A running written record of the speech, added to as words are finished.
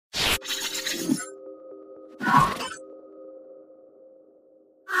Hey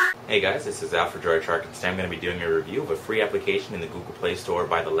guys, this is Al for droidshark, and today I'm going to be doing a review of a free application in the Google Play Store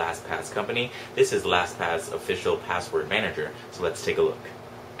by the LastPass company. This is LastPass Official Password Manager, so let's take a look.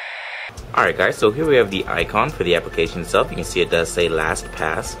 Alright guys, so here we have the icon for the application itself. You can see it does say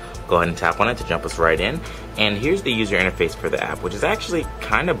LastPass. Go ahead and tap on it to jump us right in. And here's the user interface for the app, which is actually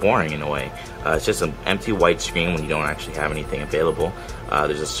kind of boring in a way. It's just an empty white screen when you don't actually have anything available.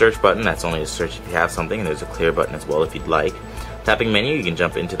 There's a search button, that's only to search if you have something, and there's a clear button as well if you'd like. Tapping menu, you can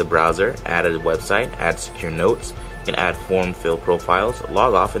jump into the browser, add a website, add secure notes, you can add form fill profiles,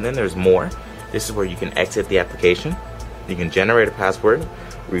 log off, and then there's more. This is where you can exit the application. You can generate a password,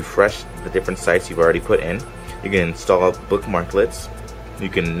 refresh the different sites you've already put in. You can install bookmarklets. You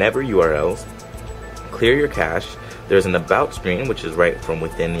can never URLs, clear your cache. There's an about screen, which is right from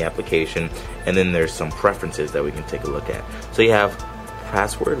within the application, and then there's some preferences that we can take a look at. So you have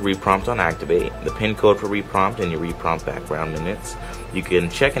password, reprompt on activate, the pin code for reprompt, and your reprompt background minutes. You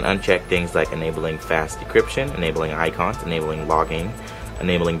can check and uncheck things like enabling fast decryption, enabling icons, enabling logging,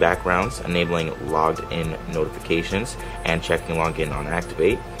 enabling backgrounds, enabling logged in notifications, and checking login on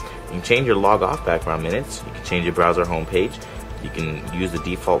activate. You can change your log off background minutes. You can change your browser homepage. You can use the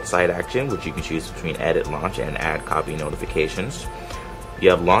default site action, which you can choose between edit, launch, and add copy notifications.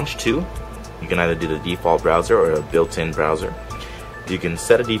 You have launch to. You can either do the default browser or a built-in browser. You can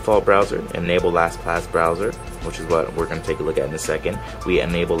set a default browser, enable LastPass browser, which is what we're going to take a look at in a second. We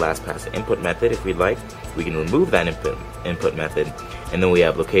enable LastPass input method if we'd like. We can remove that input method, and then we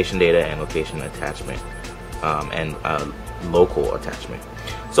have location data and location attachment and local attachment.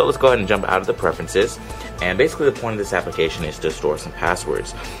 So let's go ahead and jump out of the preferences. And basically the point of this application is to store some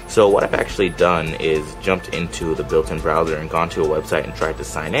passwords. So what I've actually done is jumped into the built-in browser and gone to a website and tried to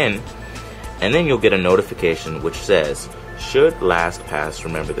sign in. And then you'll get a notification which says, should LastPass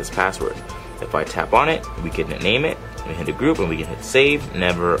remember this password? If I tap on it, we can name it, we hit a group, and we can hit save,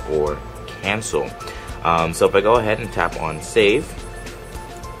 never, or cancel. So if I go ahead and tap on save,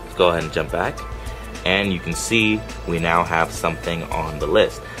 let's go ahead and jump back, and you can see we now have something on the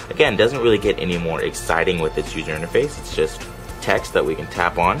list. Again, doesn't really get any more exciting with its user interface. It's just text that we can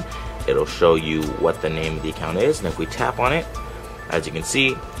tap on. It'll show you what the name of the account is, and if we tap on it, as you can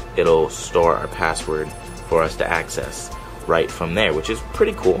see, it'll store our password for us to access right from there, which is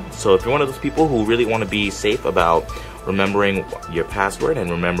pretty cool. So if you're one of those people who really want to be safe about remembering your password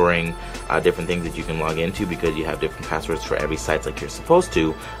and remembering different things that you can log into because you have different passwords for every site like you're supposed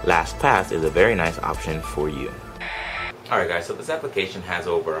to, LastPass is a very nice option for you. Alright guys, so this application has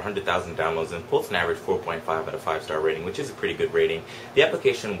over 100,000 downloads and pulls an average 4.5 out of 5-star rating, which is a pretty good rating. The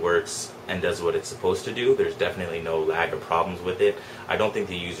application works and does what it's supposed to do. There's definitely no lag or problems with it. I don't think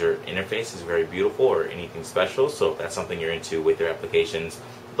the user interface is very beautiful or anything special, so if that's something you're into with your applications,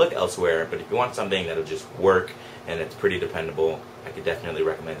 look elsewhere. But if you want something that'll just work and it's pretty dependable, I could definitely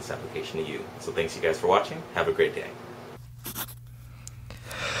recommend this application to you. So thanks you guys for watching. Have a great day.